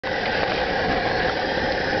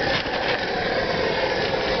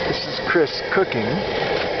Chris cooking.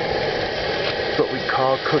 It's what we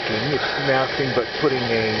call cooking. It's nothing but putting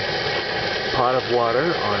a pot of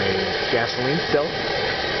water on a gasoline stove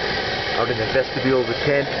out in the vestibule of the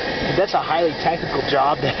tent. And that's a highly technical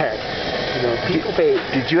job there. You know, people pay.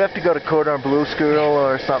 Did you have to go to Cordon Bleu school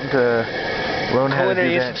or something to learn how to do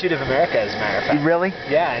Culinary that? Institute of America, as a matter of fact. Really?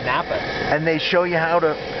 Yeah, in Napa. And they show you how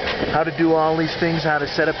to do all these things, how to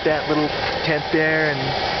set up that little tent there, and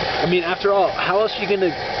I mean, after all, how else are you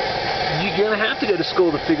gonna? You're gonna have to go to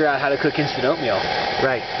school to figure out how to cook instant oatmeal.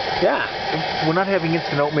 right. Yeah. We're not having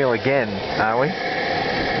instant oatmeal again, are we?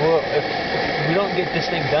 Well, if we don't get this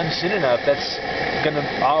thing done soon enough, that's gonna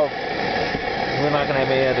we're not gonna have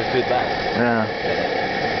any other food left.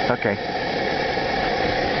 Yeah. Okay.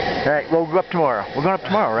 All right. Well, we'll go up tomorrow. We're going up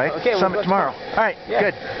tomorrow, right? Okay. Summit we'll tomorrow. All right.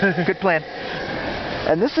 Yeah. Good. Good plan.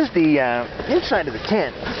 And this is the inside of the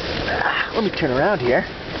tent. Let me turn around here.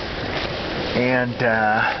 And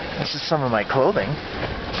this is some of my clothing.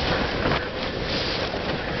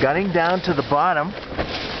 Getting down to the bottom.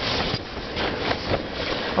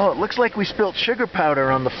 Oh, it looks like we spilled sugar powder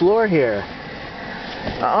on the floor here.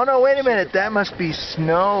 Oh no, wait a minute. That must be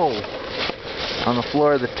snow on the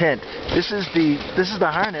floor of the tent. This is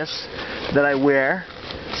the harness that I wear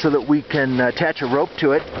so that we can attach a rope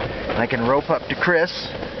to it. And I can rope up to Chris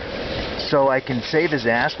so I can save his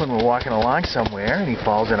ass when we're walking along somewhere and he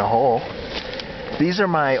falls in a hole. These are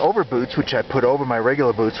my over boots, which I put over my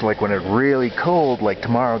regular boots like when it's really cold, like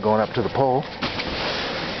tomorrow going up to the pole.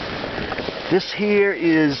 This here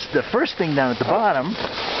is the first thing down at the bottom,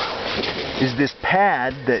 is this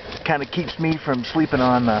pad that kind of keeps me from sleeping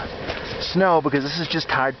on the snow, because this is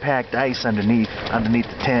just hard packed ice underneath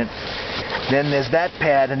the tent. Then there's that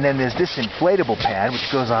pad, and then there's this inflatable pad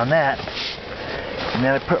which goes on that, and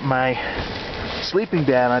then I put my sleeping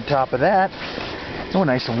bag on top of that. Oh,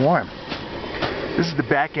 nice and warm. This is the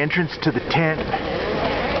back entrance to the tent,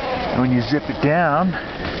 and when you zip it down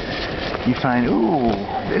you find, ooh,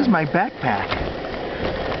 there's my backpack.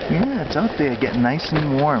 Yeah, it's out there getting nice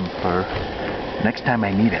and warm for next time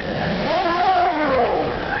I need it.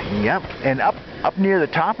 Yep, and up near the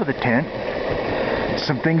top of the tent,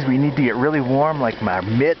 some things we need to get really warm, like my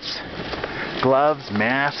mitts, gloves,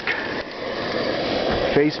 mask,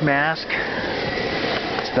 face mask,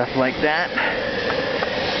 stuff like that.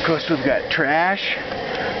 Of course, we've got trash,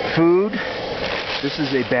 food. This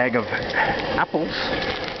is a bag of apples.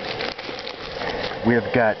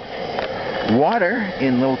 We've got water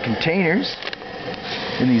in little containers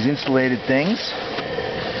in these insulated things.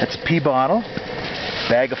 That's a pee bottle.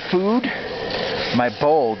 Bag of food. My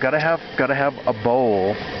bowl. Gotta have a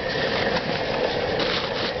bowl.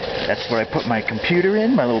 That's where I put my computer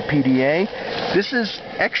in, my little PDA. This is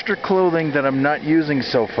extra clothing that I'm not using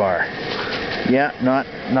so far. Yeah, not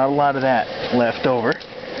a lot of that left over.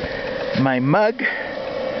 My mug.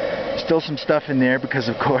 Still some stuff in there because,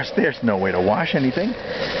 of course, there's no way to wash anything.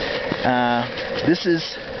 This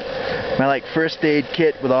is my first aid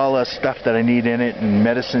kit with all the stuff that I need in it, and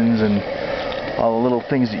medicines and all the little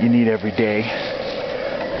things that you need every day.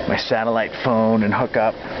 My satellite phone and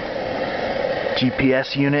hookup,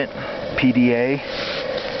 GPS unit, PDA,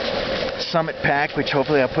 summit pack, which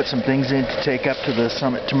hopefully I'll put some things in to take up to the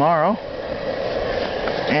summit tomorrow,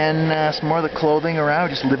 and some more of the clothing around,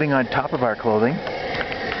 just living on top of our clothing.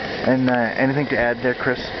 And anything to add there,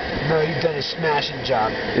 Chris? No, you've done a smashing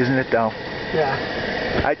job. Isn't it, though? Yeah.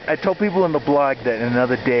 I told people in the blog that in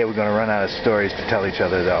another day we're going to run out of stories to tell each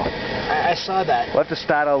other, though. I saw that. We'll have to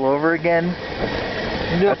start all over again.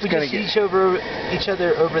 You know, if we just see each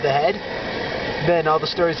other over the head, then all the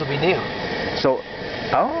stories will be new. So,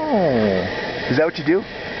 oh, is that what you do?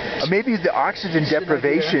 Or maybe the oxygen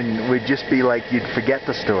deprivation would just be like you'd forget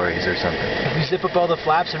the stories or something. You zip up all the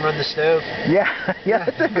flaps and run the stove. Yeah,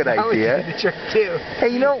 that's a good idea. That would be the trick too. Hey,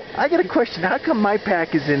 you know, I got a question. How come my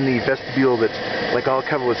pack is in the vestibule that's like all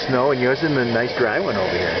covered with snow, and yours in the nice dry one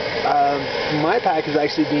over here? My pack is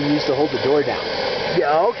actually being used to hold the door down.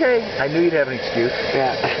 Yeah, okay. I knew you'd have an excuse.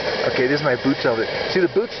 Yeah. Okay, there's my boots over there. See,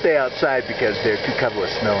 the boots stay outside because they're too covered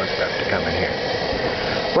with snow and stuff to come in here.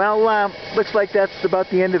 Well, looks like that's about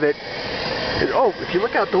the end of it. Oh, if you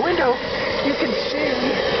look out the window, you can see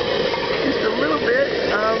just a little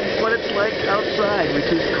bit of what it's like outside, which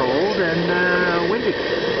is cold and windy.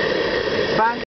 Bye.